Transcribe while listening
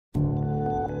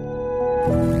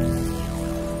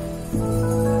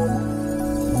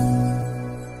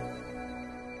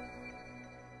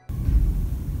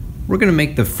we're going to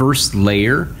make the first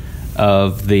layer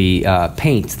of the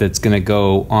paint that's going to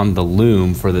go on the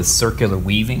loom for this circular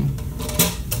weaving.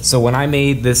 So when I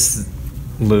made this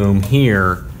loom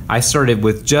here, I started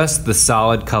with just the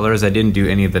solid colors. I didn't do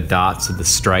any of the dots or the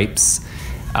stripes.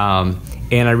 And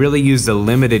I really used a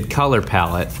limited color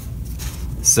palette.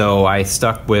 So I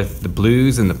stuck with the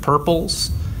blues and the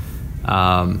purples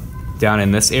down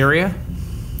in this area.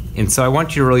 And so I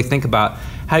want you to really think about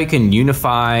how you can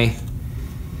unify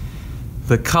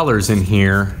the colors in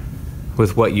here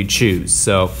with what you choose.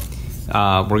 So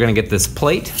we're gonna get this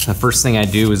plate. The first thing I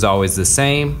do is always the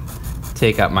same.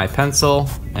 Take out my pencil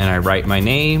and I write my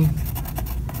name.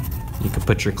 You can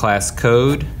put your class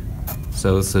code.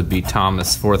 So this would be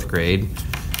Thomas, 4th grade.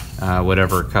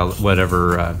 Whatever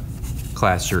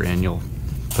class you're in, you'll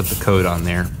put the code on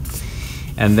there.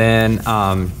 And then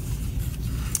I'm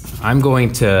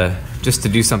going to, just to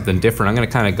do something different, I'm gonna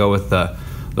kind of go with the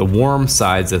warm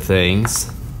sides of things.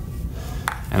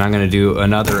 And I'm gonna do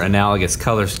another analogous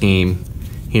color scheme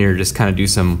here, just kind of do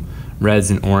some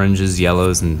reds and oranges,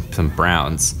 yellows, and some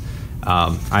browns.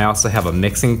 I also have a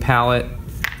mixing palette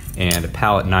and a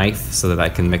palette knife so that I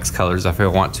can mix colors if I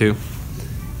want to.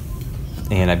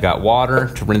 And I've got water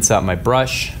to rinse out my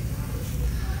brush.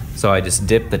 So I just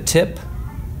dip the tip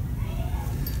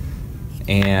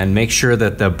and make sure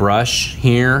that the brush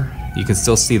here, you can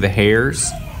still see the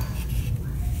hairs.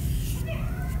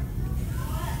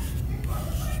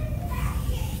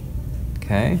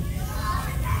 Okay.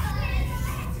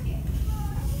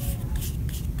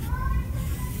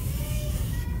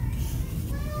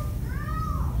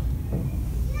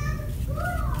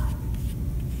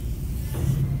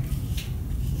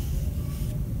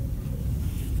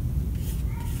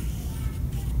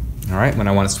 All right, when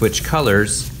I want to switch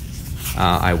colors,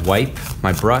 I wipe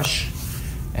my brush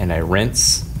and I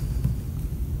rinse,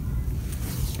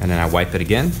 and then I wipe it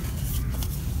again.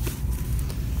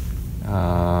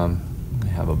 I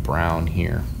have a brown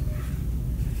here.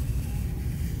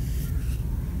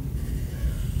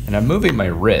 And I'm moving my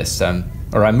wrist, I'm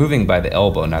moving by the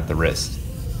elbow, not the wrist,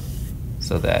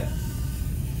 so that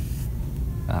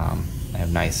I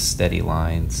have nice steady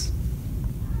lines.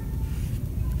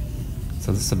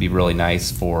 So this will be really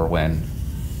nice for when,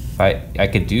 if I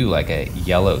could do like a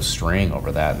yellow string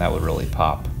over that, and that would really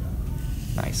pop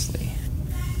nicely.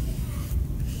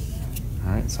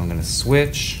 All right, so I'm gonna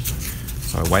switch.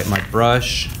 So I wipe my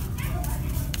brush.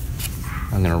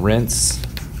 I'm gonna rinse. I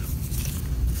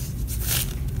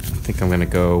think I'm gonna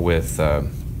go with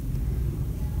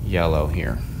yellow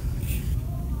here.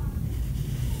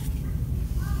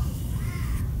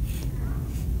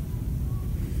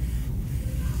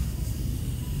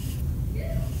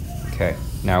 Okay,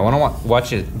 now I want to watch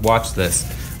this.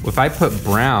 If I put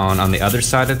brown on the other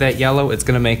side of that yellow, it's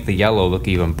gonna make the yellow look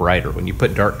even brighter. When you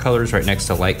put dark colors right next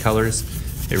to light colors,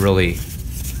 it really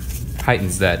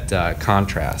heightens that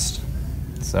contrast.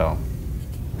 So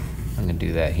I'm gonna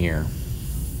do that here.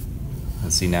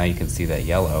 And see, now you can see that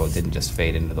yellow, it didn't just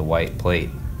fade into the white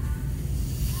plate.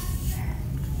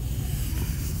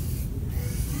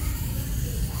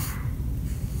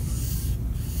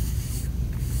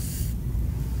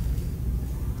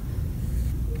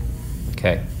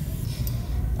 Okay.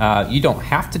 You don't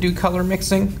have to do color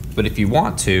mixing, but if you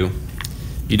want to,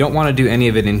 you don't want to do any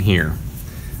of it in here.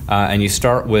 And you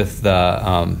start with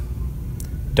the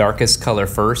darkest color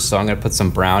first. So I'm going to put some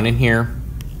brown in here.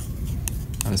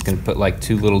 I'm just going to put like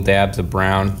 2 little dabs of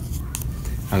brown.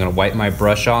 I'm going to wipe my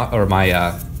brush off, or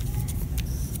my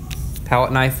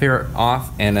palette knife here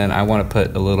off, and then I want to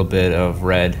put a little bit of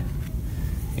red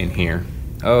in here.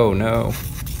 Oh no.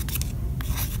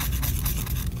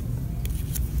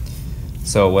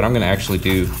 So what I'm going to actually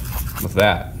do with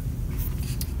that,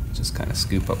 just kind of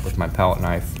scoop up with my palette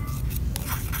knife.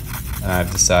 And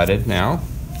I've decided now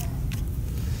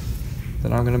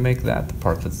that I'm going to make that the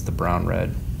part that's the brown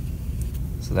red.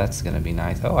 So that's going to be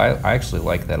nice. Oh, I actually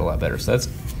like that a lot better. So that's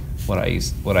what I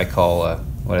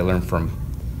learned from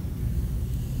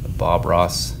the Bob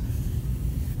Ross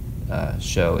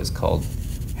show is called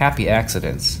happy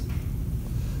accidents,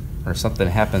 or something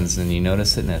happens and you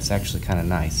notice it and it's actually kind of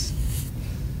nice.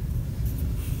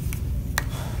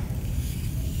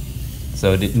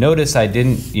 So notice I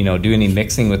didn't, do any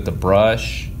mixing with the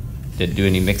brush, didn't do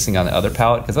any mixing on the other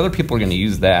palette, because other people are going to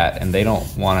use that and they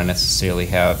don't want to necessarily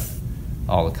have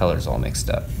all the colors all mixed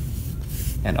up.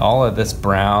 And all of this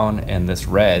brown and this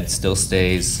red still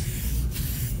stays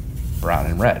brown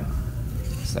and red.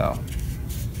 So,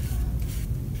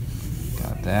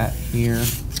 got that here.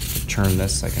 Let's turn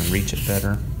this so I can reach it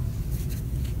better.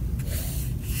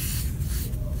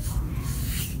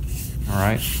 All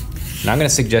right. And I'm going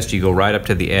to suggest you go right up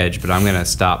to the edge, but I'm going to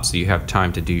stop so you have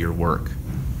time to do your work.